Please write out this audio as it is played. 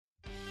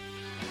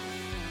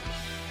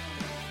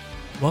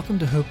Welcome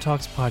to Hope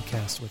Talks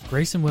Podcast with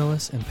Grayson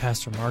Willis and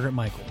Pastor Margaret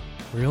Michael,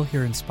 where you'll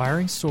hear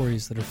inspiring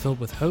stories that are filled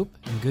with hope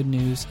and good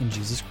news in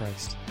Jesus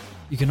Christ.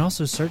 You can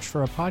also search for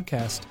our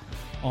podcast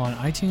on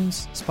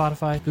iTunes,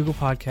 Spotify, Google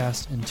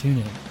Podcasts, and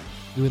TuneIn.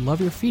 We would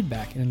love your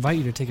feedback and invite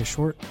you to take a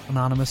short,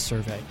 anonymous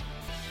survey.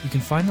 You can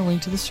find the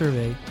link to the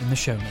survey in the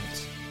show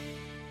notes.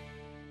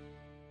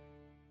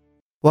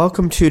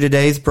 Welcome to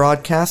today's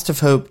broadcast of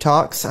Hope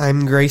Talks.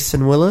 I'm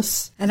Grayson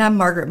Willis. And I'm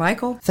Margaret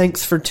Michael.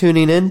 Thanks for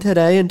tuning in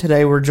today, and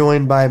today we're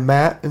joined by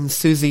Matt and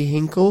Suzy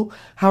Hinkle.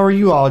 How are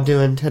you all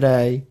doing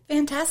today?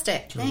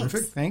 Fantastic.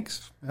 Terrific.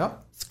 Thanks.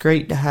 Yep. It's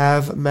great to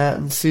have Matt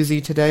and Suzy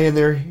today, and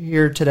they're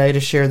here today to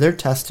share their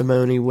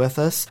testimony with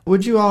us.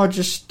 Would you all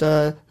just,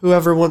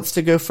 whoever wants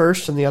to go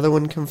first and the other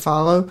one can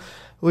follow,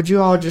 would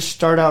you all just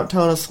start out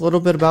telling us a little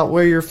bit about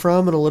where you're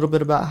from and a little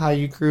bit about how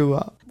you grew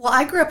up? Well,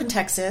 I grew up in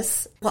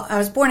Texas. Well, I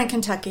was born in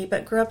Kentucky,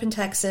 but grew up in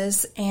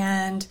Texas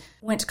and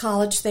went to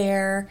college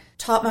there,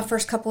 taught my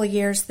first couple of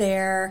years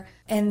there,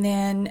 and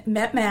then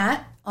met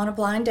Matt on a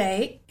blind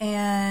date,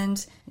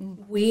 and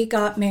we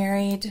got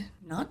married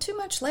not too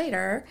much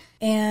later.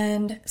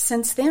 And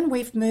since then,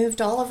 we've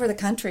moved all over the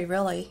country,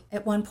 really.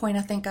 At one point,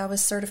 I think I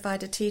was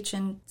certified to teach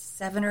in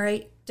 7 or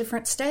 8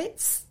 different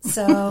states.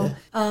 So,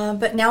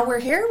 but now we're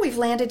here. We've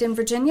landed in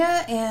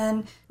Virginia,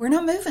 and we're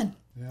not moving.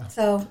 Yeah.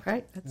 So,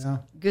 right. That's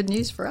good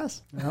news for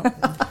us. Yeah.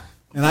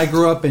 And I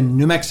grew up in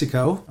New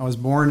Mexico. I was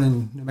born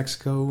in New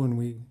Mexico, and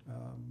we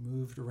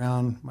moved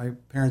around. My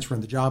parents were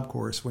in the Job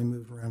Corps, so we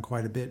moved around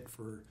quite a bit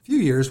for a few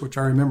years, which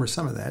I remember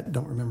some of that.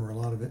 Don't remember a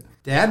lot of it.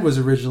 Dad was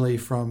originally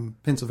from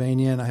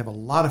Pennsylvania, and I have a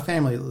lot of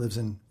family that lives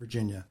in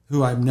Virginia,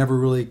 who I've never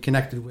really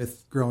connected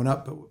with growing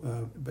up,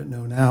 but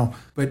know now.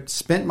 But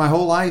spent my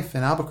whole life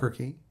in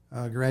Albuquerque.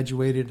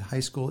 Graduated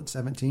high school at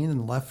 17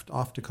 and left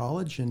off to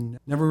college and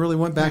never really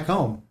went back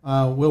home.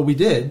 Well, we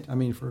did,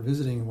 for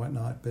visiting and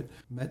whatnot, but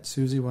met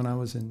Suzy when I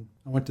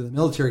went to the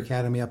military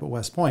academy up at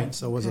West Point.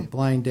 So it was a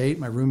blind date.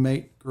 My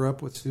roommate grew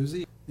up with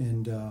Suzy,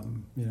 and,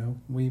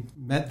 we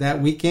met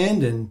that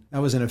weekend, and that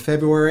was in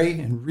February,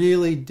 and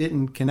really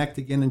didn't connect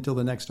again until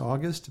the next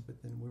August.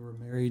 But then we were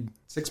married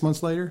 6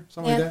 months later,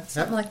 something like that.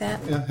 Something like that.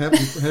 Yeah,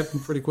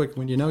 happened pretty quick.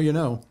 When you know, you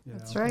know.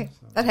 That's right.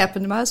 So. That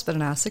happened to my husband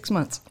and I, 6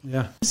 months.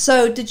 Yeah.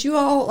 So did you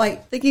all,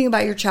 thinking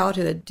about your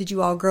childhood, did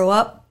you all grow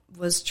up?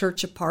 Was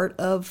church a part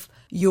of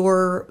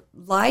your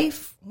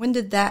life? When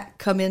did that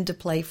come into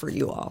play for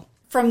you all?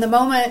 From the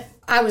moment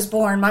I was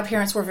born, my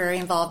parents were very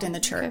involved in the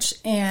church.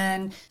 Okay.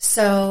 And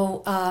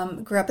so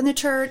grew up in the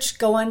church,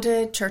 going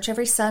to church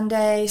every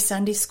Sunday,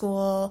 Sunday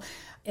school.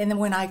 And then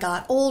when I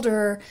got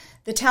older,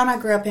 the town I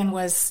grew up in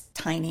was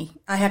tiny.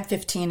 I had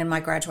 15 in my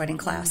graduating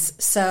class.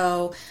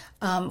 So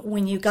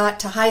when you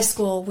got to high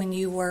school, when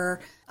you were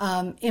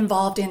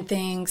involved in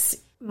things,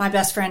 my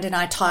best friend and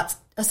I taught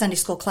a Sunday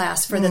school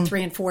class for the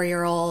 3 and 4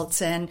 year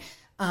olds, and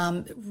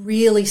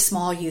really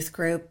small youth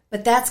group.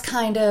 But that's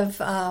kind of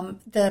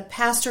the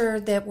pastor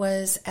that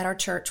was at our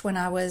church when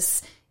I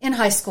was in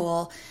high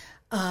school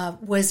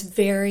was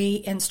very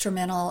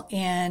instrumental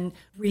in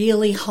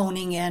really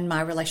honing in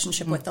my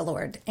relationship with the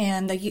Lord.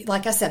 And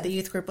like I said, the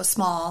youth group was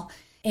small,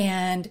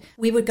 and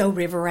we would go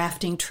river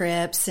rafting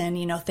trips and,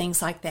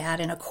 things like that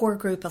in a core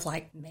group of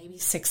maybe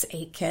 6,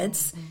 8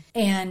 kids. Mm-hmm.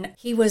 And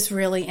he was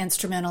really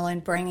instrumental in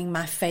bringing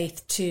my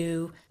faith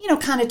to,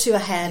 kind of to a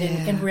head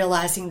and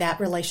realizing that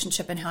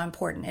relationship and how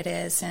important it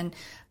is. And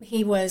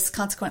he was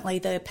consequently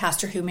the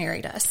pastor who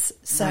married us.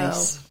 So,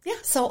 nice.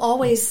 So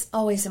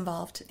always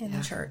involved in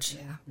the church.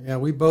 Yeah,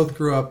 we both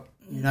grew up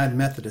United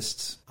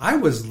Methodists. I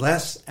was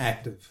less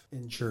active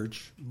in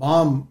church.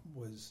 Mom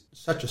was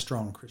such a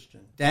strong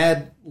Christian.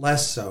 Dad,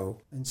 less so.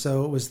 And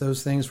so it was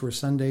those things where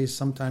Sundays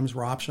sometimes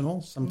were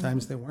optional.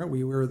 Sometimes they weren't.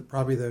 We were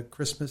probably the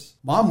Christmas.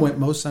 Mom went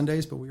most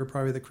Sundays, but we were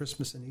probably the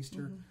Christmas and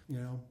Easter,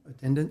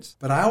 attendance.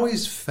 But I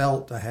always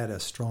felt I had a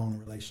strong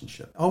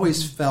relationship.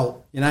 Always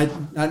felt,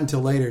 and not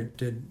until later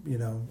did,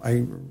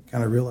 I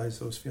kind of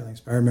realized those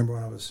feelings. But I remember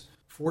when I was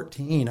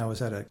 14, I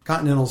was at a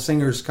Continental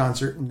Singers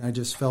concert, and I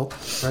just felt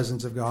the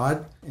presence of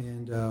God,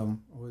 and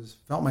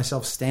felt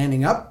myself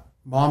standing up.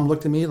 Mom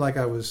looked at me like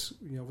I was,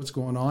 what's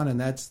going on, and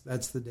that's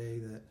the day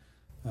that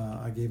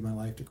I gave my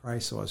life to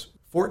Christ. So I was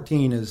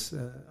 14.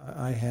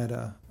 I had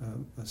a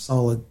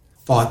solid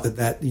thought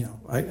that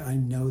I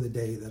know the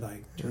day that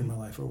I turned my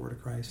life over to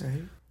Christ.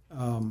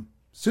 Right.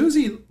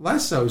 Suzy,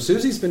 less so.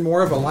 Suzy's been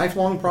more of a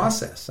lifelong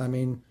process.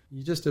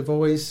 You just have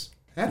always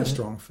had a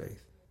strong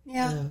faith.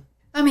 Yeah.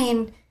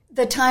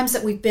 The times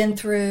that we've been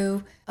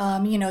through,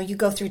 you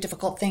go through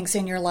difficult things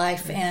in your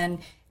life, and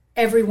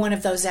every one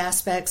of those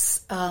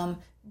aspects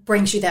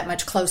brings you that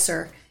much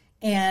closer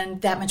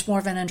and that much more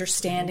of an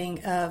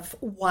understanding of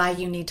why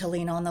you need to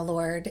lean on the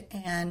Lord.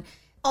 And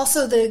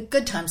also the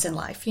good times in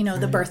life,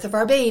 the birth of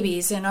our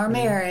babies and our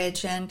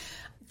marriage and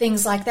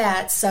things like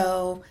that.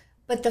 So,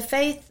 but the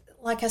faith,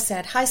 like I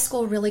said, high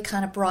school really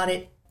kind of brought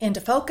it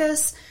into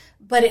focus,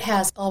 but it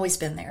has always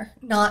been there.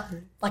 Not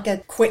like a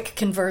quick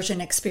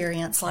conversion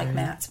experience like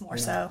Matt's more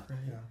so.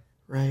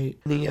 Right.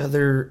 Any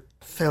other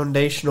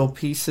foundational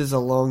pieces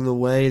along the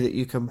way that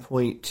you can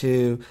point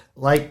to,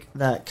 like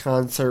that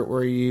concert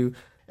where you,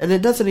 and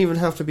it doesn't even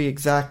have to be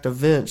exact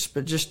events,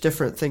 but just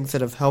different things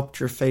that have helped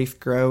your faith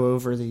grow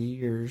over the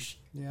years?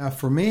 Yeah,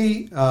 for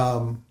me,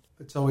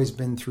 it's always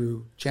been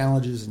through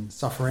challenges and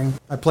suffering.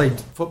 I played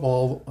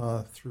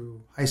football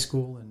through high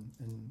school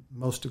and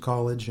most of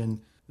college, and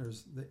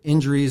there's the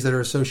injuries that are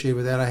associated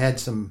with that. I had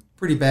some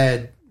pretty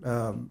bad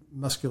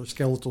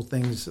musculoskeletal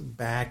things,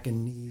 back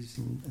and knees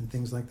and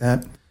things like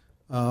that,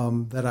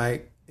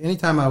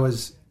 anytime I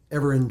was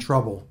ever in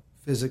trouble,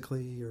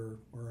 physically or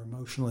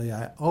emotionally,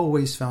 I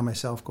always found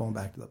myself going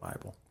back to the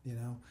Bible,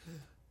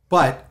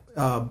 But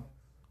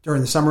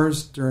during the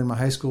summers, during my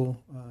high school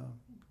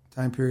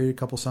time period, a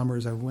couple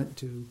summers, I went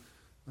to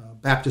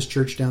Baptist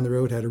church down the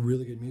road, had a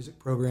really good music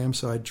program,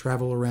 so I'd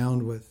travel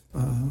around with,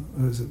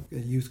 it was a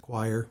youth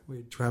choir.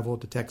 We'd travel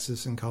to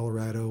Texas and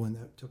Colorado, and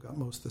that took up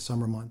most of the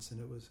summer months, and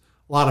it was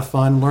a lot of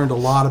fun. Learned a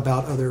lot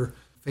about other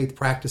faith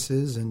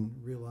practices and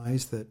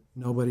realized that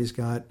nobody's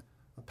got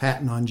a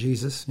patent on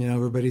Jesus.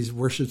 Everybody's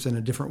worships in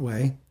a different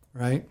way,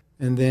 right?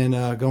 And then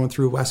going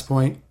through West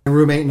Point, my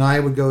roommate and I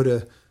would go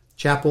to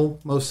chapel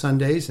most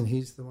Sundays, and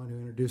he's the one who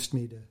introduced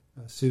me to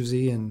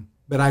Suzy.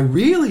 But I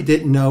really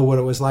didn't know what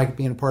it was like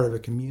being a part of a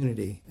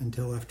community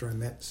until after I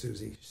met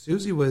Suzy.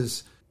 Suzy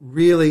was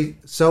really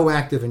so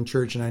active in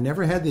church, and I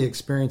never had the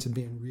experience of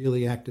being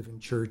really active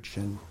in church.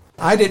 And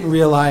I didn't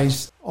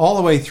realize all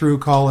the way through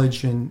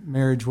college and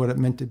marriage what it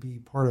meant to be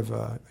part of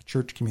a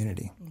church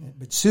community.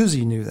 But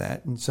Suzy knew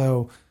that. And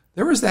so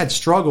there was that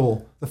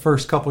struggle the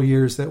first couple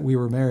years that we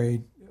were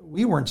married.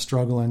 We weren't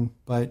struggling,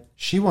 but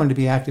she wanted to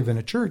be active in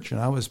a church, and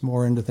I was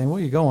more into thinking, well,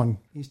 you go on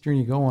Easter and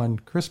you go on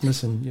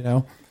Christmas, and,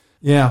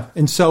 Yeah.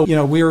 And so,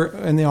 we were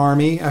in the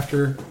Army.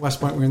 After West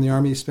Point, we were in the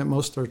Army, spent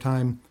most of our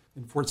time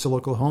in Fort Sill,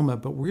 Oklahoma,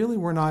 but really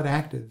we're not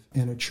active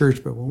in a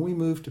church. But when we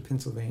moved to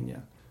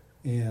Pennsylvania,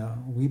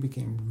 we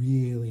became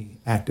really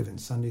active in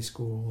Sunday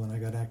school, and I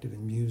got active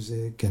in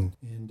music, and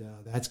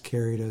that's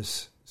carried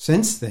us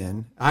since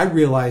then. I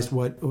realized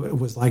what it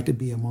was like to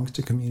be amongst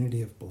a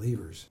community of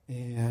believers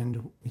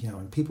and,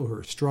 and people who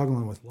are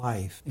struggling with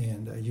life,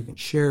 and you can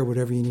share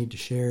whatever you need to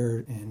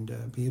share and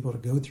be able to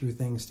go through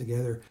things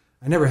together.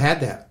 I never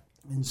had that.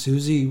 And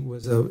Suzy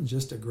was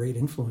just a great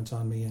influence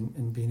on me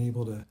in being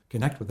able to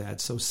connect with that.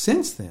 So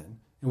since then,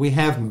 and we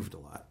have moved a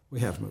lot.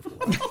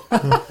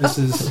 This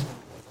is,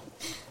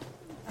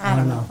 I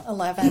don't know.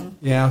 11.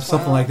 Yeah,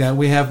 something 12. like that.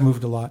 We have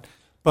moved a lot.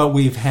 But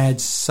we've had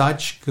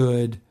such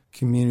good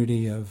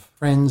community of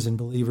friends and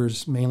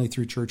believers, mainly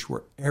through church,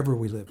 wherever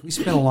we live. We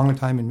spent a long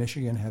time in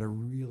Michigan, had a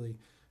really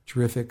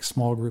terrific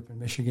small group in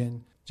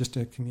Michigan, just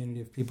a community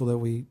of people that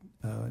we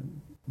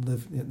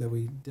that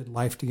we did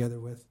life together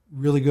with.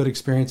 Really good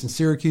experience in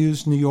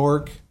Syracuse, New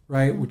York,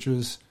 right, which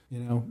was,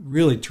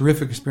 really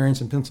terrific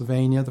experience in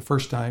Pennsylvania the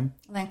first time.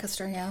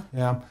 Lancaster, yeah.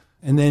 Yeah.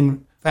 And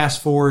then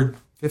fast forward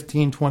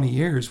 15, 20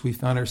 years, we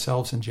found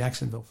ourselves in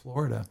Jacksonville,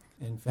 Florida,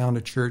 and found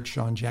a church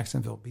on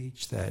Jacksonville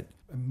Beach that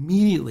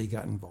immediately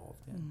got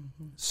involved in.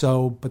 Mm-hmm.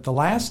 So, but the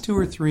last 2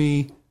 or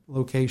 3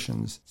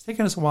 locations, it's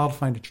taken us a while to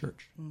find a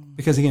church.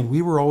 Because again,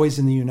 we were always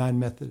in the United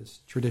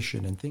Methodist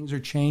tradition, and things are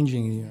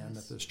changing in the United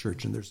Methodist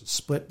Church, and there's a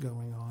split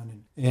going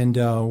on.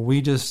 And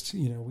we just,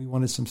 we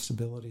wanted some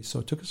stability. So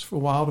it took us for a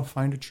while to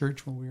find a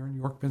church when we were in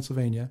York,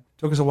 Pennsylvania. It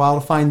took us a while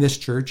to find this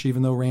church,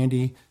 even though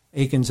Randy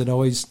Akins had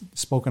always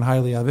spoken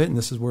highly of it, and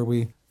this is where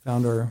we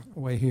found our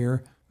way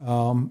here.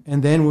 And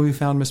then when we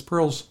found Miss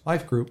Pearl's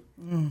life group.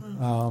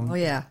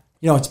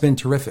 It's been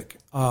terrific.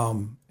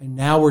 And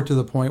now we're to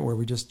the point where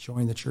we just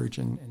joined the church,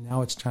 and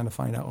now it's trying to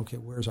find out, okay,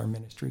 where's our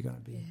ministry going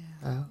to be?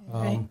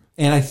 Yeah.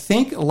 And I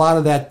think a lot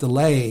of that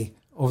delay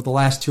over the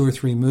last 2 or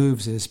 3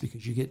 moves is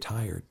because you get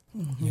tired.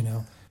 Mm-hmm.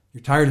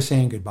 You're tired of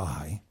saying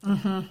goodbye.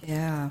 Mm-hmm.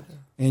 Yeah.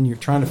 And you're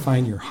trying to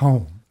find your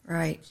home.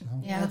 Right. So.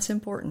 Yeah. That's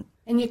important.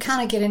 And you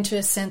kind of get into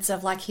a sense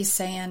of, like he's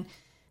saying,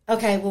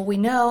 okay, well, we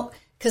know,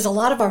 because a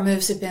lot of our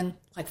moves have been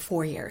like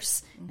 4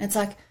 years. Mm-hmm. It's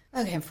like,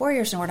 okay, in 4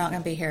 years, and we're not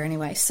going to be here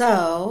anyway.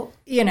 So,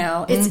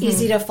 it's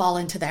easy to fall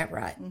into that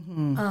rut.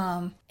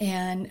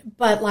 Mm-hmm.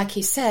 But like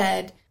he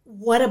said,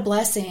 what a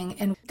blessing.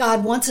 And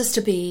God wants us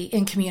to be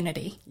in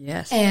community.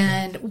 Yes.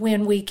 And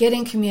when we get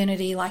in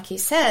community, like he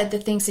said, the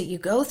things that you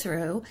go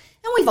through,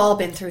 and we've all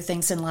been through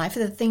things in life,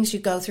 the things you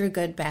go through,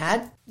 good,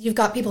 bad, you've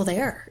got people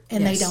there,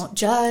 and they don't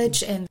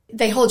judge, and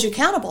they hold you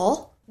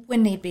accountable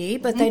when need be,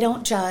 but they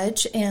don't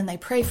judge, and they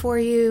pray for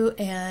you,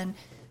 and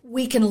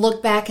we can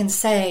look back and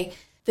say,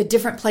 the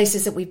different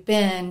places that we've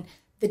been,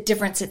 the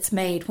difference it's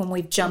made when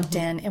we've jumped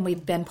in and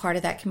we've been part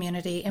of that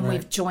community and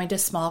we've joined a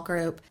small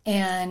group.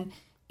 And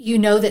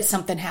that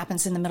something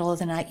happens in the middle of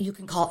the night. You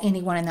can call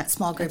anyone in that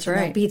small group and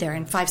they'll be there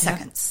in 5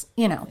 seconds,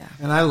 Yeah.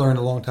 And I learned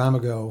a long time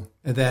ago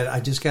that I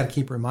just got to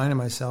keep reminding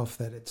myself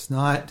that it's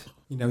not,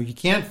 you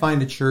can't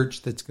find a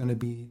church that's going to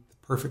be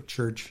the perfect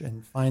church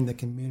and find the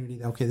community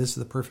that, okay, this is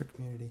the perfect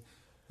community.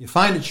 You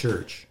find a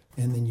church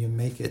and then you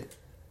make it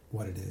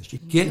what it is. You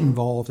get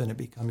involved and it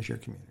becomes your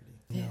community.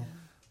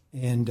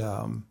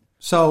 And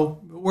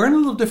so we're in a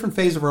little different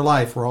phase of our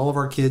life where all of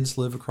our kids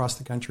live across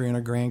the country and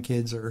our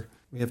grandkids are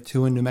we have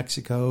 2 in New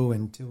Mexico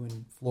and 2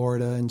 in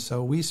Florida. And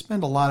so we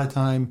spend a lot of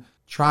time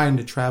trying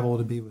to travel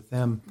to be with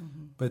them.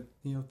 But,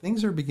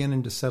 things are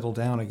beginning to settle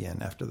down again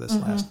after this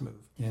last move.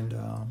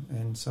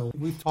 And so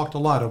we've talked a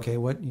lot. Okay,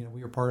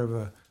 we were part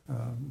of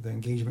the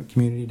engagement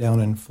community down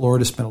in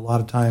Florida, spent a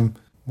lot of time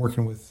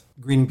working with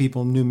greeting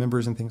people, new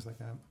members and things like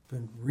that.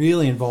 Been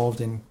really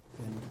involved in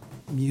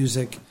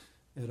music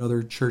at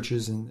other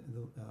churches and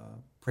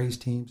praise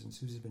teams, and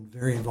Suzy's been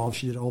very involved.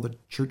 She did all the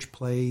church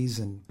plays,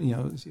 and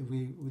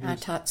I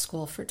taught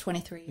school for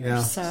 23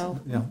 years, so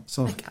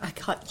I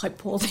got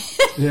pulled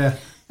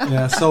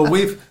in. So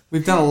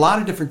we've done a lot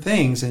of different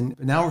things, and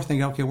now we're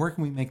thinking, okay, where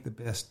can we make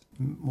the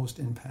most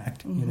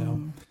impact?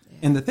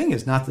 And the thing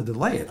is not to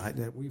delay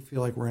it. We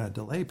feel like we're in a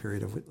delay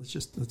period of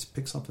let's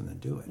pick something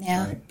and do it.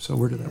 Yeah. Right? So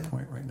we're to that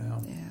point right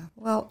now. Yeah.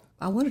 Well,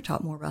 I want to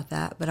talk more about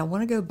that, but I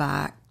want to go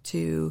back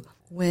to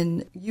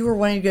when you were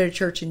wanting to go to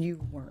church and you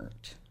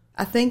weren't.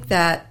 I think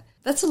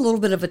that's a little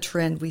bit of a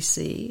trend we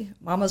see.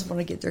 Mamas want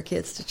to get their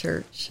kids to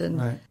church.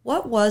 And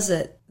what was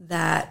it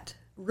that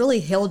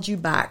really held you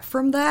back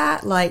from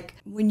that? Like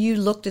when you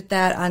looked at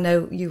that, I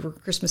know you were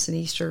Christmas and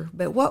Easter,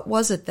 but what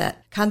was it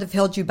that kind of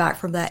held you back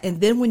from that? And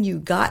then when you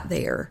got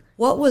there,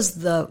 what was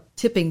the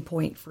tipping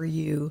point for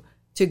you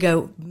to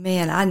go,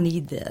 man, I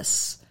need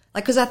this?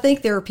 Like, because I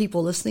think there are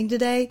people listening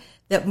today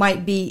that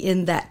might be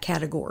in that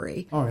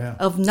category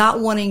of not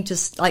wanting to,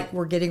 like,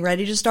 we're getting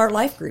ready to start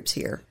life groups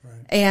here.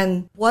 Right.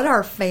 And what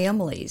are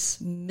families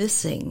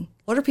missing?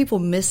 What are people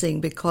missing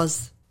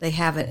because they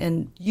haven't?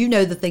 And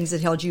the things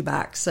that held you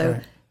back. So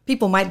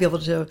people might be able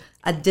to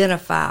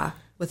identify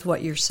with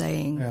what you're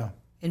saying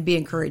and be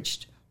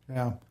encouraged.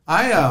 Yeah.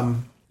 I,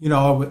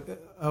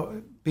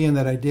 being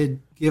that I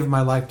did give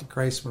my life to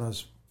Christ when I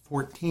was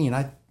 14,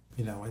 I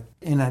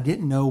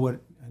didn't know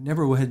I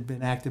never had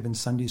been active in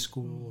Sunday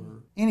school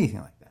or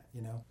anything like that,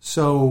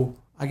 So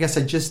I guess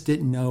I just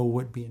didn't know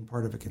what being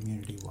part of a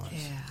community was.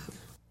 Yeah.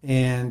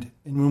 And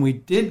when we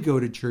did go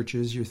to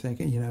churches, you're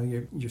thinking,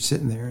 you're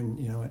sitting there and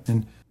you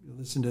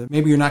listen to,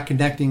 maybe you're not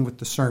connecting with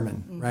the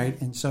sermon, right?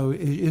 And so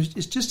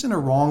it's just in a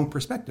wrong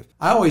perspective.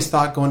 I always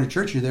thought going to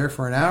church, you're there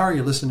for an hour,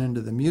 you're listening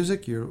to the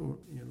music, you're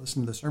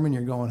listening to the sermon,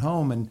 you're going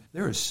home, and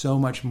there is so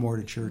much more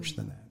to church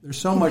than that. There's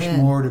so much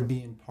more to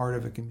being part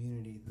of a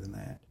community than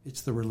that.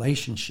 It's the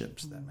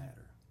relationships that matter.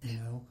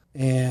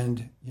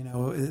 And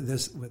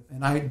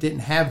and I didn't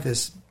have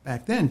this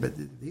back then, but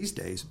these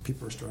days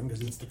people are struggling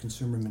because it's the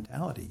consumer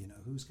mentality.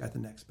 Who's got the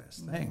next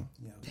best thing?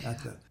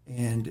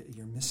 And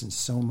you're missing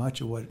so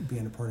much of what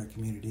being a part of a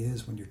community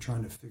is when you're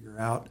trying to figure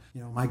out,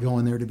 am I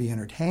going there to be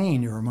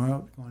entertained, or am I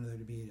going there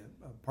to be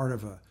a part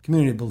of a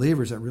community of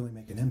believers that really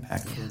make an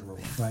impact for the world,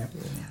 right?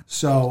 Yeah.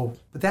 So,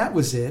 but that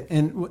was it,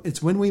 and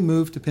it's when we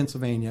moved to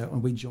Pennsylvania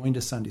and we joined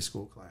a Sunday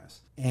school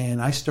class,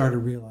 and I started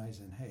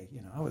realizing, hey,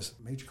 I was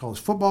a major college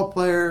football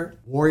player,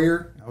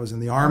 warrior. I was in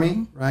the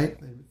Army, right?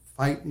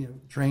 Fight,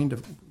 trained to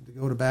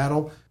go to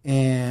battle,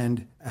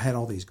 and I had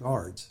all these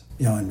guards,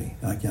 on me.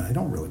 Like, I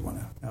don't really want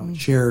to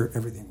share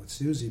everything with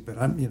Suzy, but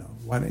I'm,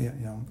 why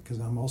don't because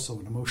I'm also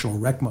an emotional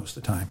wreck most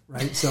of the time,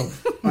 right? So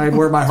I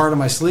wear my heart on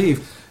my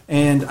sleeve,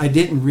 and I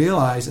didn't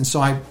realize, and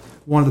so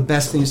one of the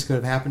best things that could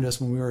have happened to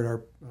us when we were at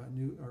our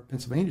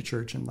Pennsylvania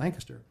church in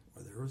Lancaster,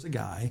 where there was a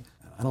guy.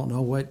 I don't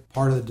know what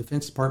part of the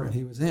Defense Department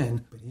he was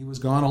in, but he was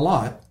gone a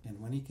lot. And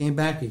when he came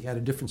back, he had a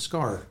different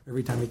scar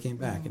every time he came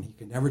back. And he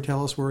could never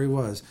tell us where he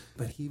was,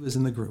 but he was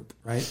in the group,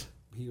 right?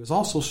 He was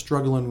also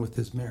struggling with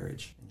his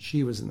marriage, and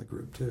she was in the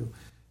group too.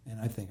 And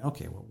I think,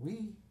 okay, well,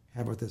 we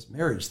have this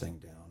marriage thing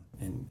down.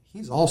 And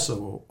he's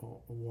also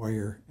a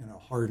warrior and a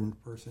hardened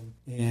person.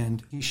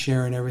 And he's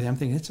sharing everything. I'm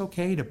thinking it's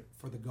okay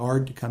for the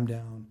guard to come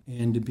down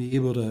and to be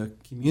able to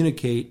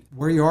communicate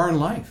where you are in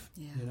life,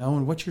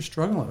 and what you're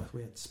struggling with.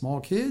 We had small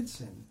kids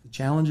and the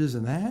challenges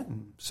in that.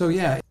 And so,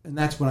 and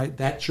that's when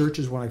that church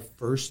is when I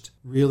first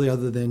really,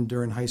 other than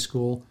during high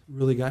school,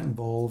 really got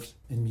involved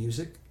in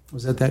music.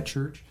 Was at that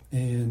church.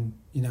 And,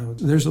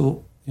 there's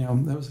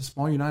that was a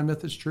small United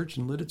Methodist church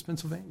in Lidditz,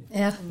 Pennsylvania.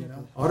 Yeah.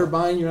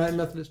 Otterbein United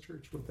Methodist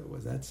Church, what that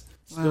was. That's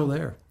still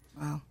there.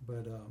 Wow.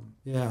 But,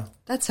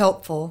 That's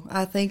helpful.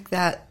 I think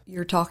that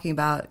you're talking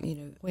about,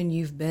 when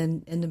you've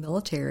been in the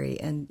military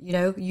and,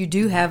 you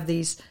do have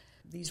these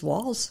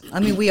walls. I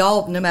mean, we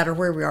all, no matter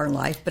where we are in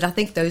life, but I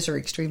think those are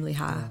extremely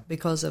high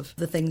because of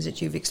the things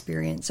that you've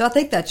experienced. So I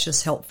think that's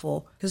just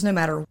helpful because no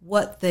matter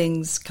what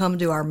things come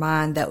to our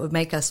mind that would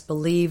make us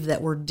believe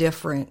that we're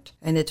different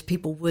and that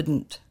people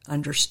wouldn't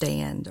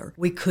understand or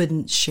we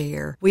couldn't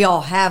share, we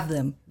all have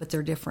them, but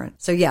they're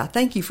different. So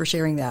thank you for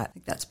sharing that. I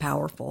think that's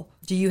powerful.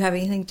 Do you have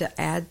anything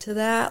to add to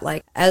that?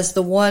 Like, as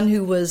the one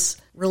who was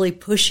really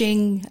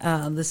pushing,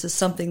 this is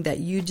something that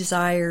you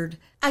desired.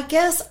 I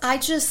guess I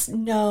just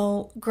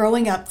know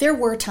growing up, there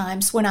were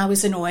times when I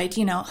was annoyed,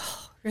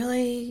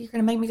 really? You're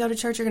going to make me go to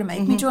church? You're going to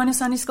make me join a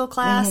Sunday school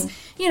class?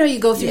 You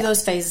go through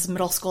those phases,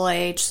 middle school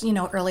age,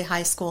 early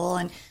high school.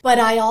 But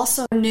I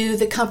also knew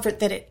the comfort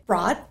that it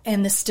brought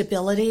and the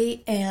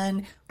stability.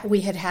 And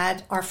we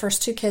had our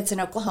first 2 kids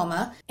in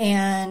Oklahoma.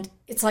 And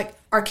it's like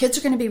our kids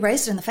are going to be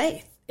raised in the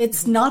faith.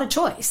 It's not a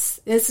choice.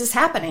 This is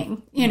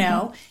happening, you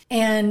know.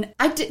 And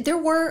there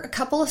were a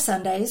couple of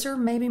Sundays, or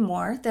maybe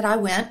more, that I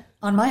went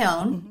on my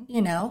own, you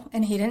know,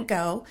 and he didn't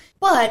go.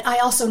 But I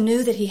also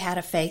knew that he had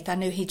a faith. I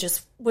knew he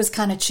just was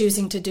kind of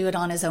choosing to do it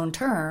on his own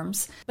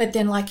terms. But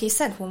then, like he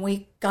said, when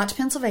we got to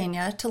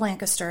Pennsylvania, to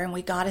Lancaster, and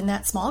we got in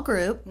that small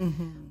group,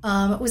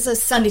 it was a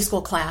Sunday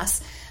school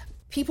class.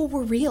 People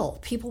were real.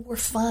 People were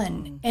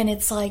fun. And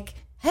it's like,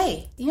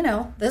 hey, you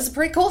know, this is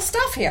pretty cool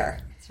stuff here.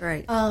 That's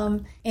right.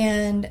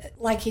 And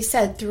like he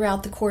said,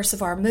 throughout the course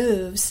of our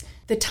moves,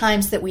 the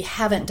times that we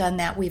haven't done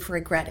that, we've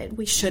regretted.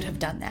 We should have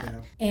done that.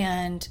 Yeah.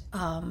 And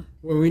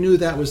well, we knew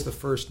that was the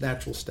first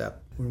natural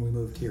step when we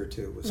moved here,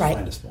 too, was right.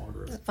 Find a small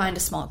group. Find a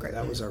small group.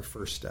 That was our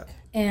first step.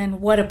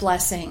 And what a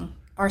blessing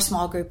our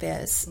small group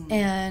is.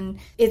 And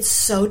it's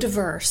so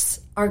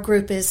diverse. Our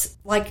group is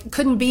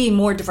couldn't be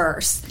more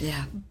diverse.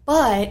 Yeah.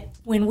 But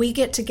when we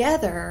get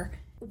together,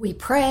 we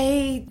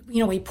pray, you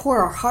know, we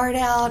pour our heart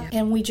out,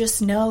 and we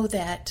just know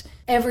that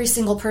every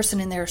single person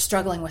in there is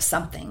struggling with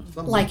something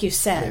like you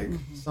said.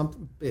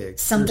 Something big.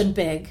 Something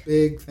big.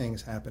 Big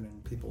things happen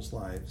in people's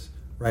lives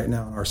right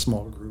now in our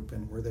small group,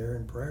 and we're there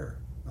in prayer.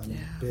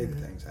 Big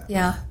things happen.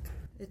 Yeah.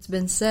 It's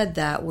been said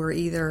that we're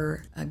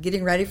either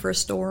getting ready for a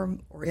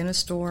storm or in a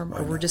storm,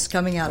 or we're just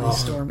coming out of a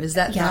storm. Is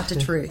that not the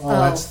truth?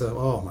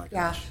 Oh my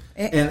gosh.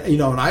 Yeah. And, you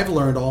know, and I've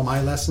learned all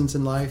my lessons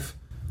in life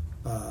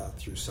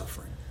through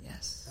suffering.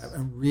 Yes. I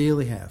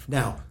really have.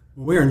 Now,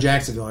 when we were in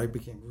Jacksonville, I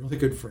became really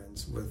good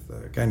friends with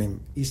a guy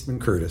named Eastman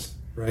Curtis,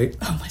 right?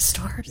 Oh, my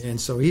stars. And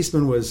so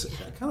Eastman was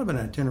kind of an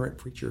itinerant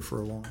preacher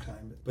for a long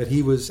time, but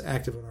he was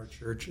active in our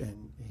church,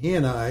 and he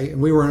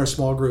and we were in a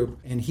small group,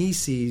 and he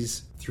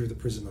sees through the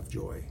prism of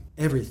joy,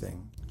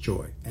 everything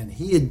joy. And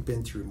he had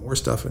been through more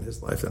stuff in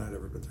his life than I'd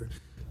ever been through.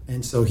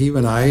 And so he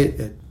and I,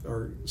 at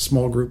our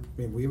small group,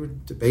 I mean, we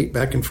would debate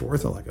back and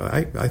forth. I'm like,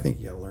 I think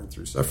you got to learn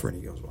through suffering.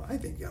 He goes, well, I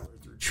think you got to learn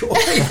through joy.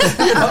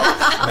 You know?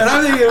 And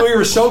I'm thinking we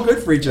were so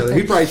good for each other.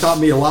 He probably taught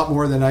me a lot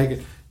more than I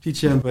could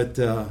teach him. But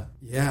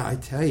yeah, I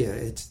tell you,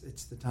 it's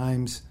the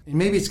times. And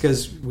maybe it's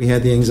because we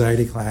had the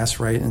anxiety class,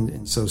 right?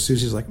 And so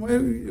Susie's like, well,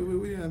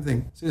 I'm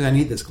thinking, Susie, I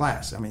need this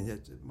class. I mean,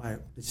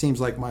 it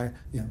seems like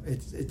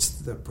it's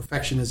the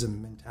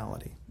perfectionism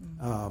mentality.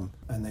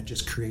 And that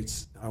just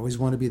creates, I always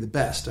want to be the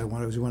best. I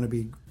always want to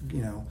be,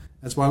 you know,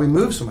 that's why we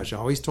move so much. I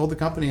always told the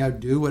company I'd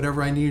do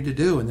whatever I needed to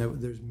do. And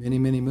there's many,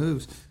 many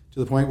moves to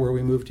the point where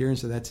we moved here and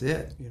said, that's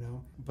it, you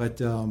know. But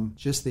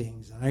just the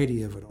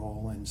anxiety of it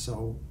all. And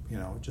so, you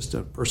know, just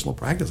a personal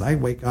practice. I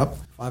wake up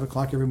 5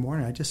 o'clock every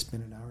morning. I just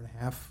spend an hour and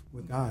a half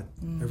with God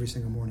every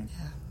single morning.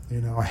 Yeah.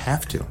 You know, I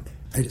have to.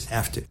 I just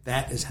have to.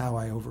 That is how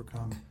I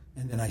overcome.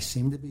 And then I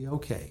seem to be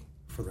okay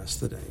for the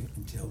rest of the day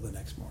until the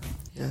next morning.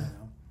 Yeah. You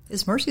know?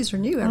 His mercies are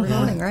new every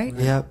morning, right?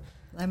 Yep.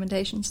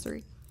 Lamentations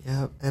 3.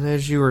 Yeah, and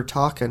as you were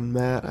talking,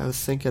 Matt, I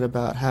was thinking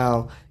about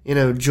how, you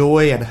know,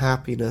 joy and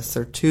happiness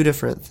are two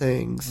different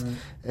things. Right.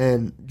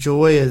 And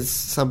joy is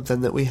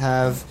something that we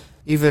have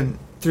even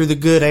through the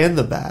good and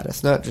the bad.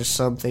 It's not just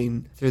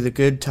something through the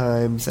good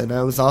times. And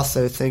I was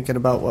also thinking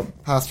about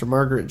what Pastor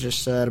Margaret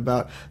just said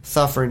about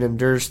suffering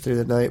endures through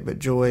the night, but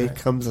joy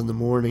comes in the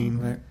morning.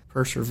 Right.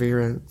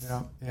 Perseverance.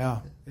 Yeah.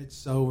 It's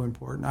so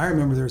important. I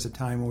remember there was a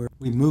time where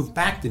we moved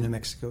back to New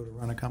Mexico to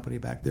run a company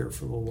back there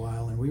for a little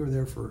while, and we were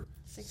there for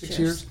 6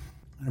 years.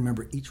 I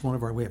remember each one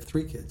of we have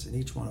 3 kids, and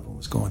each one of them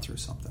was going through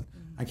something.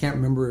 I can't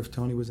remember if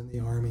Tony was in the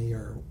Army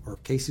or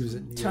Casey was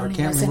in New York.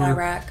 Tony was in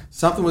Iraq.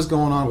 Something was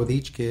going on with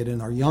each kid,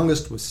 and our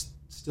youngest was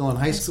still in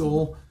high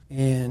school,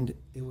 and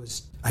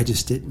I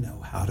just didn't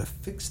know how to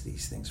fix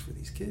these things for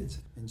these kids.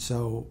 And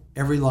so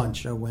every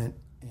lunch I went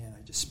and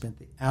I just spent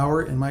the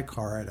hour in my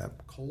car at a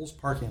Kohl's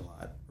parking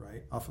lot,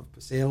 right, off of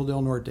Paseo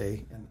del Norte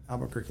in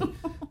Albuquerque,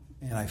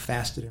 and I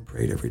fasted and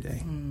prayed every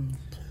day.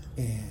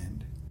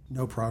 And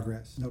no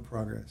progress. And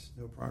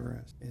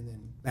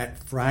then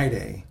that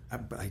Friday,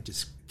 I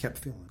just kept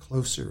feeling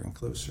closer and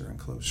closer and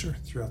closer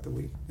throughout the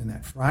week. And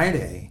that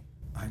Friday,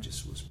 I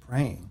just was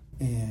praying.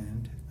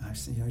 And I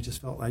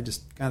just felt, I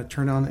just kind of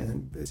turned on,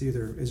 and it's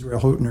either Israel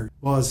Houghton or,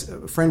 well, as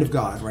a friend of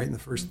God, right? And the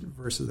first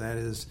verse of that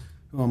is,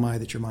 who am I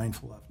that you're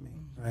mindful of me,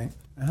 right?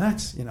 And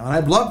that's, you know, and I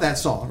love that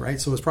song, right?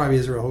 So it's probably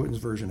Israel Houghton's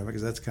version of it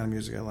because that's the kind of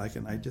music I like.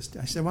 And I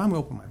said, well, I'm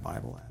going to open my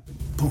Bible app.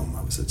 And boom,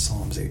 I was at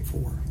Psalms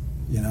 8:4,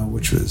 you know,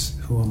 which was,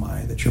 who am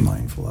I that you're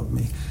mindful of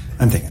me?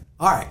 I'm thinking,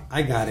 all right,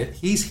 I got it.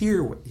 He's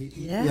here.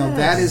 You know,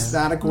 that is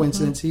not a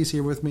coincidence. He's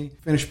here with me.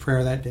 Finished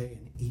prayer that day,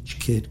 and each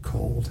kid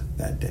called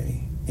that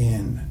day.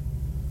 And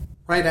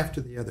right after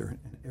the other,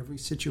 and every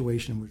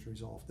situation was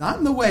resolved. Not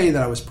in the way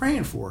that I was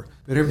praying for,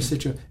 but every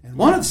situation. And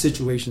one of the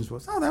situations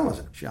was, that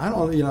wasn't, I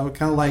don't, you know,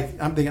 kind of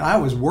like, I'm thinking I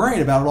was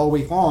worrying about it all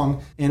week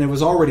long, and it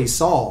was already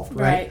solved,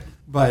 right?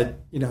 But,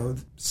 you know,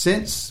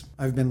 since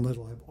I've been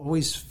little, I've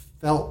always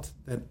felt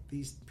that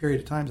these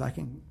period of times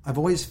I've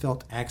always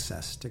felt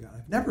access to God.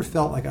 I've never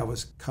felt like I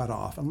was cut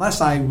off,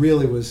 unless I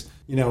really was,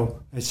 you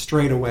know,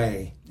 strayed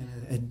away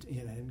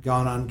and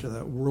gone on to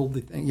the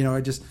worldly thing, you know,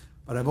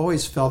 but I've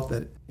always felt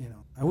that, you know,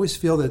 I always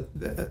feel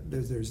that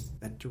there's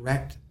that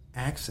direct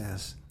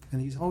access, and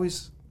he's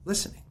always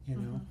listening,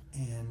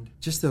 and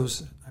just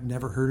those, I've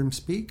never heard him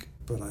speak,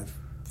 but I've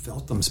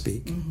felt them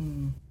speak.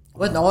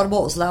 Wasn't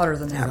audible, it was louder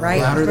than that,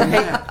 right? Louder than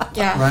that.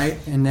 Yeah. Right.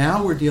 And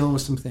now we're dealing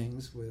with some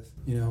things with,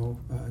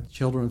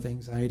 children with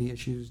anxiety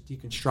issues,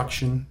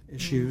 deconstruction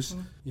issues,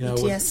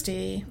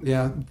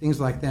 PTSD.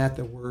 Things like that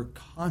we're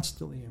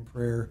constantly in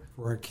prayer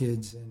for our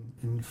kids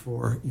and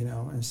for,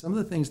 and some of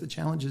the things, the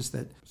challenges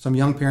that some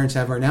young parents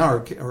have right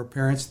now are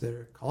parents that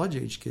are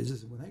college-age kids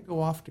is when they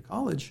go off to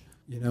college,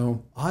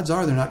 odds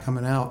are they're not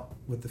coming out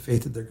with the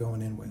faith that they're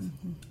going in with.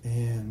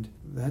 And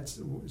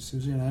that's,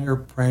 Suzy and I are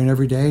praying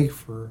every day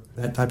for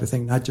that type of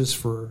thing, not just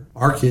for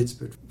our kids,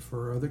 but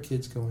for other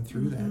kids going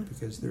through that,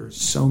 because there are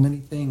so many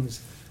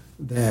things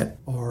that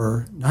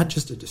are not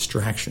just a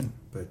distraction,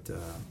 but,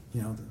 the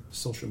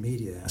social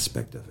media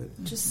aspect of it,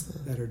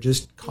 that are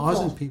just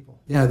causing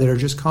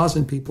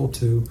people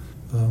to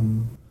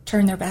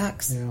turn their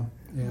backs.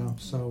 Yeah,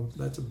 so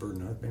that's a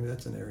burden. Maybe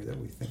that's an area that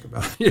we think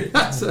about.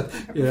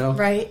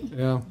 Right.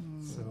 Yeah.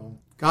 So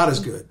God is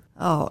good.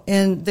 Oh,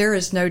 and there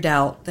is no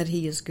doubt that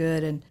he is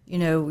good. And,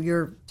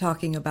 you're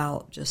talking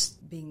about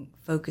just being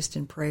focused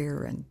in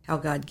prayer and how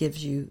God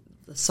gives you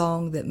the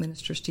song that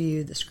ministers to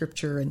you, the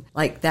scripture, and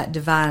like that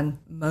divine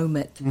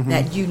moment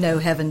that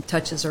heaven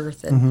touches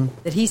earth and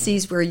that he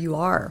sees where you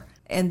are.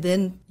 And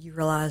then you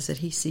realize that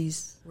he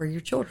sees where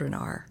your children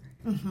are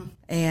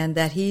and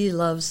that he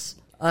loves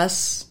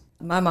us.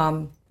 My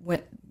mom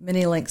went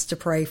many lengths to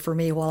pray for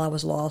me while I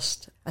was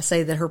lost. I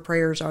say that her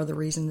prayers are the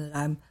reason that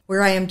I'm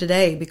where I am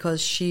today,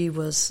 because she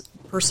was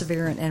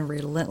perseverant and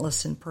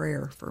relentless in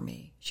prayer for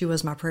me. She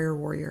was my prayer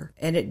warrior.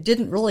 And it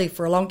didn't really,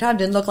 for a long time,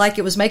 didn't look like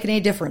it was making any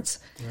difference.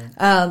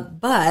 Right.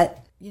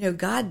 But,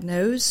 God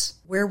knows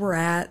where we're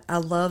at. I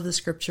love the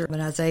scripture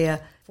in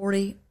Isaiah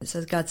 40. It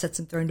says, God sets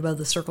him throned above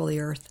the circle of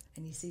the earth,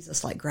 and he sees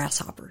us like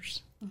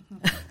grasshoppers.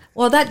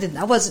 Well,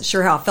 I wasn't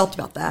sure how I felt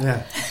about that.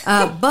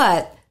 Yeah.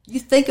 But you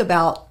think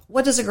about,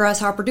 what does a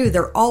grasshopper do?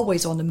 They're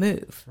always on the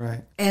move.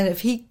 Right. And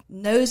if he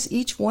knows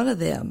each one of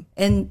them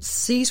and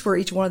sees where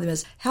each one of them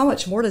is, how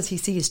much more does he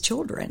see his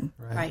children?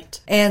 Right.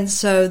 And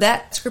so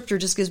that scripture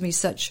just gives me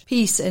such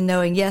peace in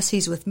knowing, yes,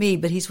 he's with me,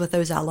 but he's with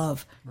those I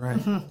love. Right.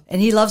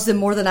 And he loves them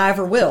more than I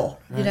ever will.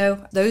 Right.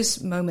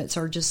 Those moments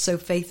are just so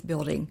faith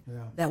building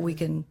that we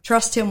can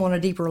trust him on a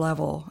deeper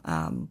level.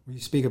 When you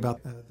speak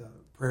about the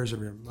prayers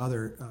of your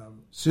mother,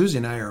 Suzy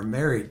and I are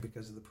married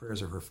because of the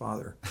prayers of her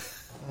father.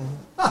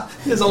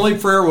 His only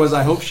prayer was,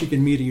 I hope she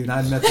can meet a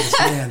United Methodist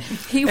man.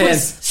 She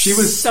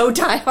was so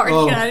diehard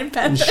United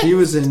Methodist. And she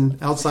was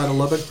outside of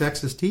Lubbock,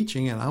 Texas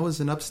teaching, and I was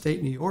in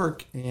upstate New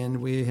York,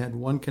 and we had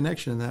one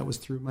connection, and that was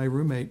through my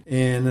roommate.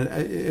 And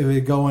it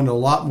would go into a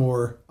lot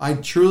more. I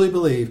truly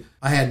believe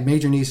I had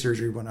major knee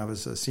surgery when I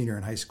was a senior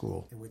in high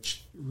school,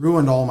 which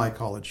ruined all my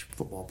college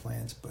football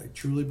plans, but I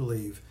truly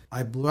believe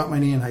I blew out my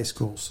knee in high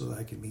school so that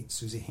I could meet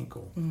Suzy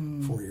Hinkle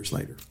 4 years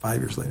later, 5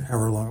 years later,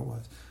 however long it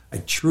was. I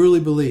truly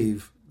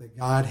believe that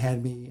God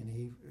had me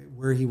and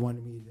where he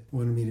wanted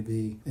me to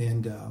be.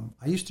 And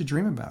I used to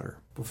dream about her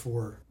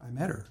before I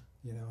met her,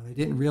 and I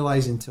didn't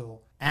realize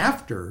until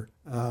after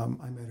I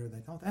met her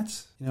that,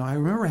 that's, I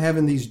remember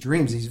having these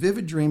dreams, these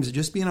vivid dreams of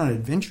just being on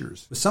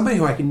adventures with somebody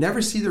who I could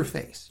never see their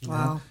face.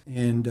 Wow.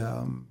 And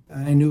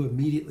I knew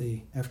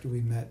immediately after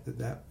we met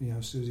that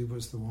Suzy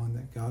was the one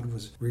that God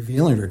was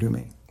revealing her to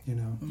me.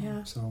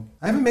 Yeah. So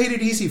I haven't made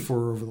it easy for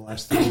her over the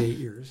last 38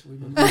 years. We've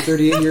been married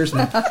 38 years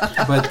now.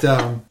 But,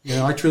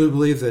 I truly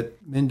believe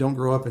that men don't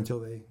grow up until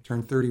they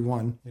turn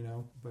 31,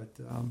 But,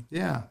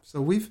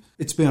 so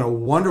it's been a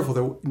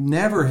wonderful,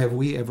 never have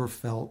we ever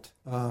felt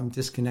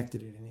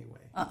disconnected in any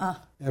way.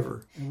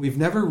 Ever. And we've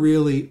never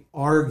really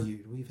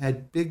argued. We've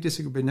had big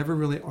disagreements, but never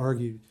really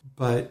argued.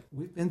 But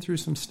we've been through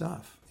some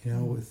stuff.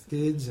 With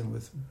kids and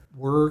with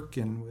work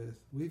and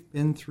we've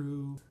been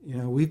through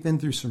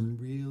some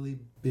really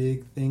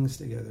big things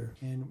together.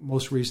 And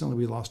most recently,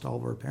 we lost all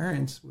of our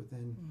parents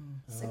within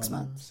 6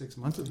 months. 6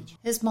 months of each.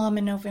 His mom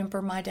in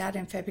November, my dad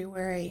in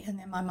February, and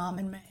then my mom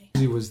in May.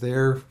 He was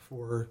there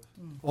for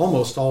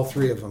almost all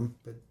three of them,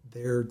 but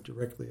there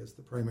directly as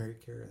the primary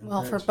care.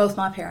 Well, for both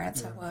my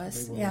parents, I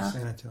was. In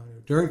San Antonio.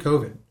 During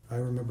COVID, I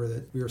remember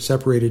that we were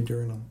separated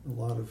during a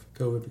lot of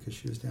COVID because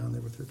she was down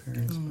there with her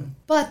parents.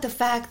 But the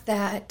fact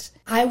that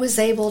I was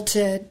able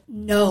to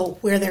know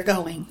where they're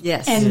going,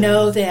 yes, and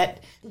know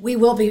that we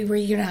will be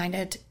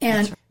reunited,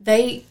 and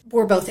they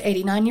were both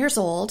 89 years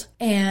old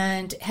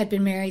and had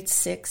been married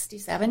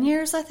 67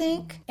 years, I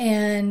think,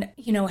 and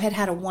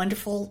had a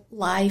wonderful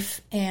life.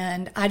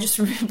 And I just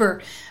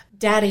remember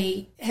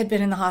Daddy had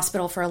been in the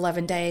hospital for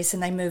 11 days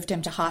and they moved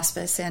him to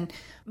hospice. And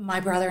my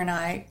brother and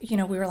I, we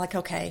were like,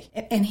 okay.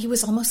 And he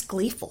was almost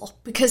gleeful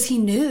because he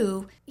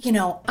knew,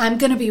 I'm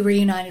going to be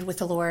reunited with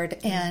the Lord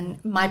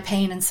and my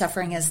pain and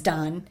suffering is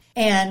done.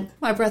 And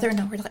my brother and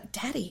I were like,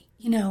 Daddy,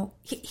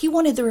 he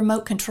wanted the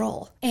remote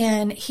control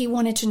and he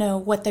wanted to know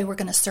what they were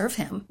going to serve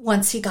him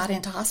once he got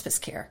into hospice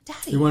care.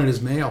 Daddy, he wanted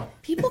his mail.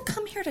 People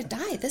come here to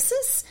die. This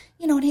is,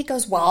 and he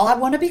goes, well, I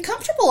want to be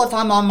comfortable if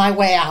I'm on my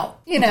way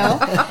out,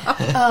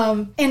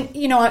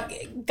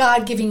 And,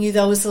 God giving you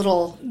those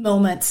little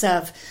moments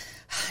of,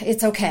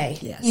 it's okay.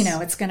 Yes.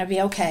 It's going to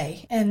be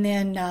okay. And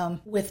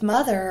then with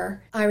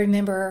Mother, I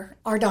remember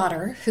our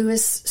daughter, who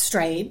is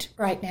strayed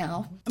right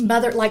now.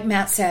 Mother, like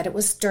Matt said, it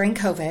was during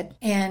COVID,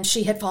 and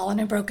she had fallen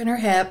and broken her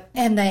hip,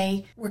 and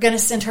they were going to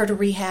send her to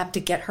rehab to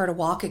get her to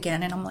walk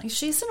again. And I'm like,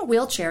 she's in a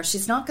wheelchair.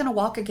 She's not going to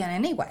walk again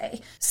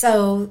anyway.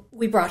 So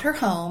we brought her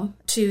home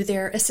to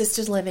their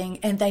assisted living,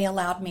 and they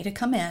allowed me to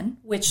come in,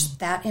 which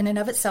that in and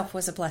of itself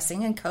was a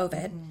blessing in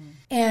COVID.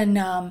 And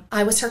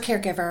I was her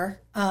caregiver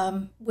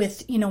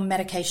with,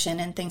 medication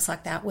and things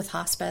like that with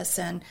hospice.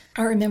 And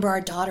I remember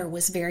our daughter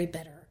was very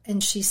bitter.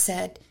 And she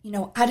said,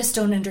 I just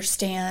don't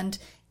understand.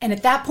 And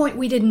at that point,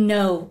 we didn't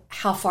know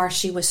how far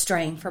she was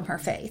straying from her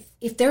faith.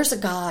 If there's a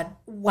God,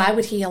 why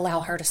would he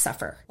allow her to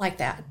suffer like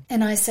that?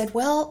 And I said,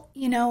 well,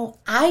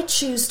 I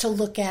choose to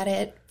look at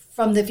it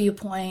from the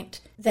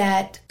viewpoint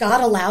that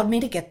God allowed me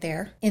to get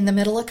there in the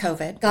middle of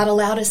COVID. God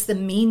allowed us the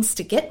means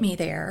to get me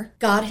there.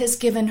 God has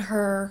given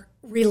her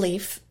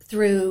relief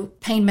through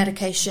pain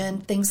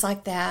medication, things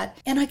like that.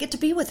 And I get to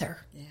be with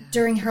her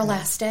during her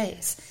last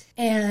days.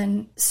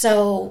 And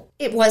so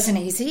it wasn't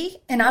easy.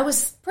 And I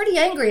was pretty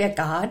angry at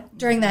God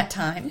during that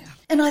time. Yeah.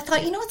 And I thought,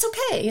 it's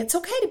okay. It's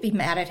okay to be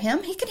mad at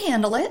him. He can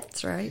handle it.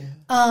 That's right.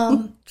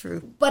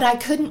 True. But I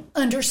couldn't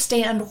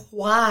understand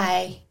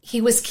why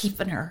he was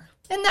keeping her.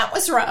 And that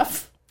was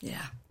rough.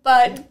 Yeah.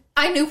 But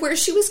I knew where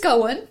she was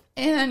going.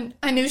 And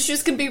I knew she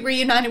was going to be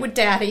reunited with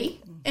Daddy.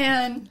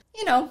 And,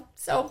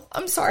 so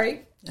I'm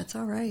sorry. That's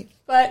all right.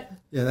 But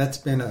yeah, that's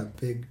been a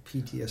big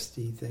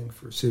PTSD thing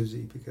for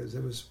Suzy, because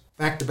it was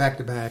back to back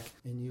to back,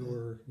 and you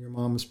were your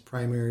mom's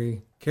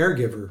primary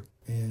caregiver,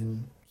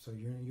 and so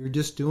you're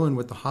just doing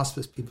what the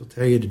hospice people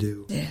tell you to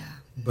do. Yeah.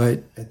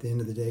 But at the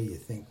end of the day, you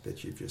think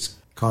that you've just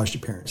caused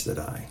your parents to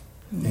die,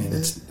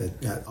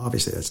 and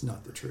obviously that's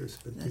not the truth.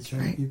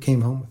 But you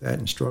came home with that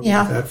and struggled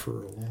with that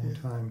for a long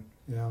time.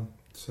 Yeah.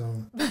 So.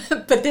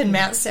 But then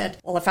Matt said,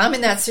 well, if I'm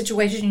in that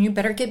situation, you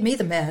better give me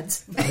the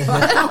meds.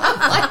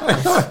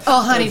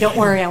 Oh, honey, don't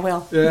worry, I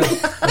will. Yeah.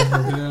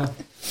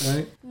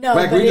 Right? No, in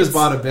fact, we just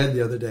bought a bed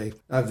the other day.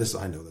 I know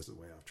this is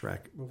way off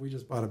track, but we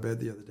just bought a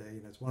bed the other day,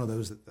 and it's one of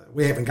those that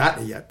we haven't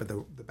gotten it yet, but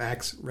the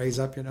backs raise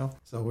up,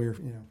 So we're,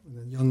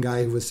 the young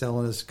guy who was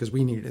selling us, because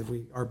we needed it.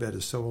 Our bed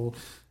is so old.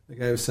 The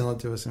guy was selling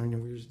it to us,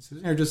 and we were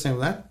sitting there just saying,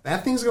 well,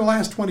 that thing's going to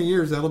last 20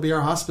 years. That'll be our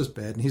hospice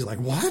bed. And he's like,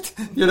 what?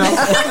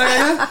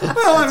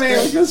 Well,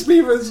 because let's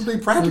be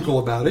practical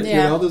about it.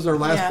 Yeah. This is our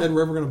last bed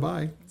we're ever going to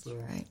buy. So,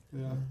 right.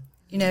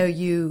 Yeah.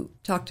 You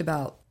talked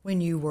about when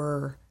you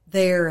were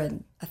there,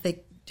 and I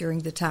think during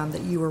the time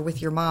that you were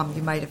with your mom,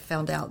 you might have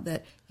found out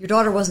that your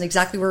daughter wasn't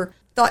exactly where you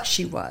thought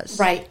she was.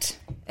 Right.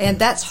 And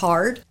that's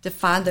hard to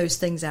find those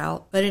things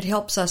out, but it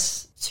helps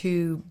us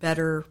to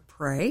better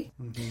pray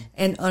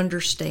and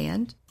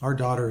understand. Our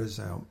daughter is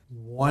a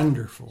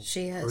wonderful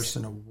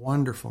person, a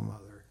wonderful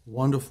mother,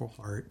 wonderful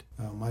heart.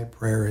 My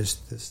prayer is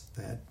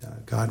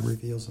that God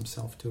reveals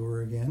himself to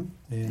her again.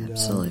 And,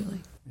 absolutely.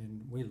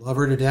 And we love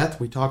her to death.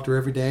 We talk to her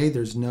every day.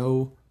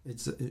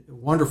 It's a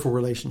wonderful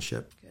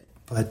relationship. Good.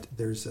 But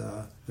there's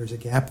a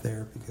gap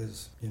there,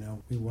 because,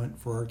 we want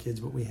for our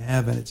kids what we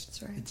have, and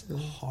it's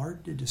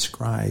hard to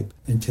describe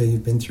until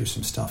you've been through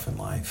some stuff in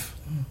life,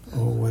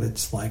 or what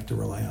it's like to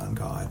rely on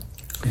God.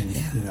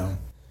 And,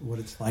 what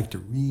it's like to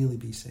really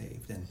be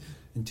saved. And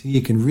until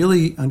you can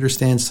really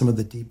understand some of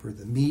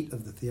the meat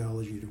of the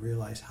theology, to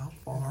realize how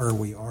far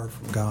we are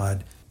from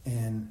God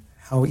and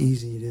how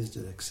easy it is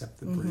to accept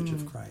the bridge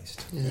of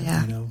Christ.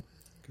 Yeah.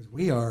 Because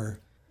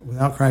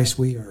without Christ,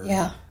 we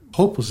are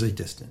hopelessly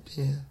distant.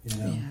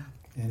 Yeah.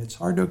 And it's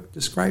hard to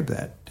describe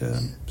that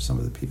to some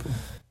of the people.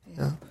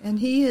 Yeah. And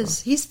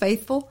he's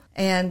faithful.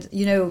 And,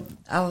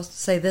 I'll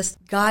say this,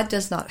 God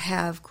does not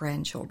have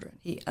grandchildren.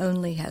 He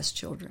only has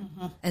children.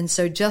 And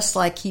so just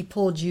like he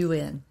pulled you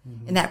in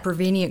that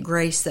prevenient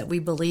grace that we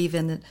believe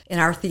in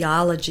our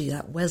theology,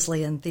 that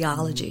Wesleyan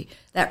theology,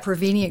 that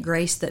prevenient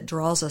grace that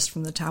draws us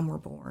from the time we're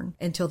born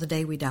until the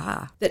day we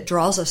die, that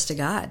draws us to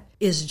God,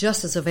 is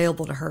just as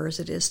available to her as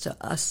it is to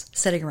us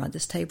sitting around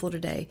this table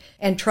today,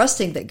 and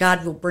trusting that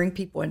God will bring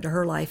people into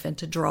her life and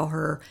to draw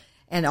her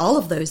and all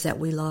of those that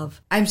we love.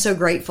 I'm so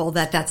grateful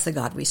that that's the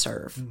God we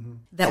serve,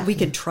 that we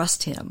can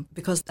trust him,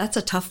 because that's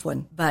a tough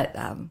one. But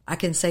I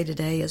can say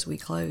today as we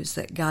close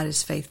that God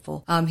is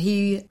faithful.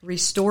 He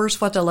restores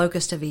what the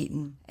locusts have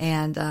eaten,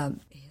 and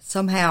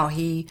somehow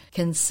he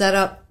can set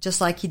up,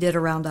 just like he did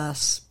around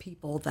us,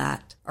 people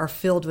that are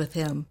filled with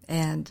him,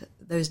 and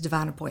those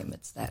divine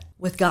appointments that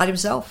with God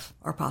himself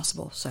are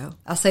possible. So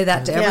I'll say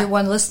that to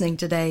everyone listening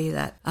today,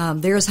 that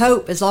there's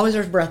hope. As long as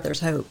there's breath, there's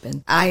hope.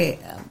 And I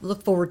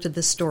look forward to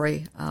this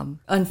story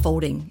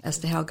unfolding as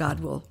to how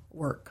God will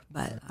work.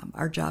 But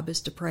our job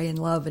is to pray and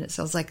love, and it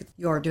sounds like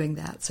you are doing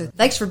that. So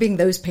thanks for being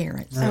those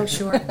parents. Oh,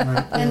 sure.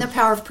 And the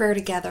power of prayer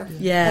together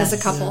as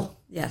a couple.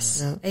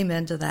 Yes. Yeah.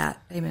 Amen to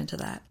that. Amen to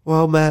that.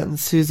 Well, Matt and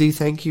Suzy,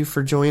 thank you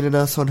for joining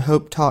us on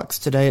Hope Talks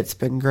today. It's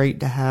been great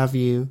to have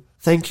you.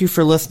 Thank you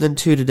for listening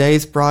to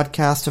today's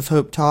broadcast of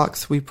Hope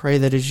Talks. We pray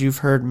that as you've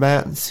heard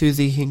Matt and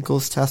Suzy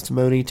Hinkle's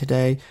testimony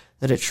today,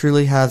 that it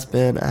truly has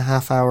been a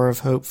half hour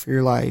of hope for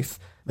your life.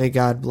 May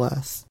God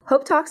bless.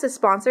 Hope Talks is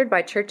sponsored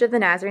by Church of the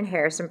Nazarene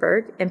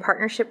Harrisonburg in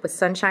partnership with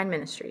Sunshine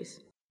Ministries.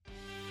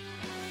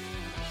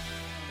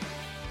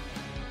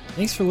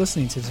 Thanks for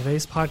listening to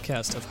today's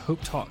podcast of Hope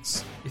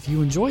Talks. If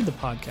you enjoyed the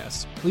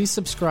podcast, please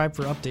subscribe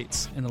for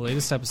updates and the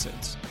latest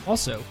episodes.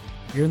 Also,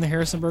 if you're in the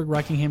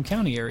Harrisonburg-Rockingham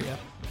County area,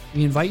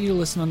 we invite you to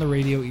listen on the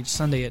radio each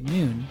Sunday at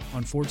noon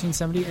on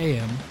 1470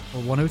 AM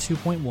or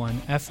 102.1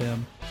 FM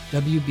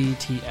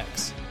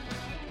WBTX.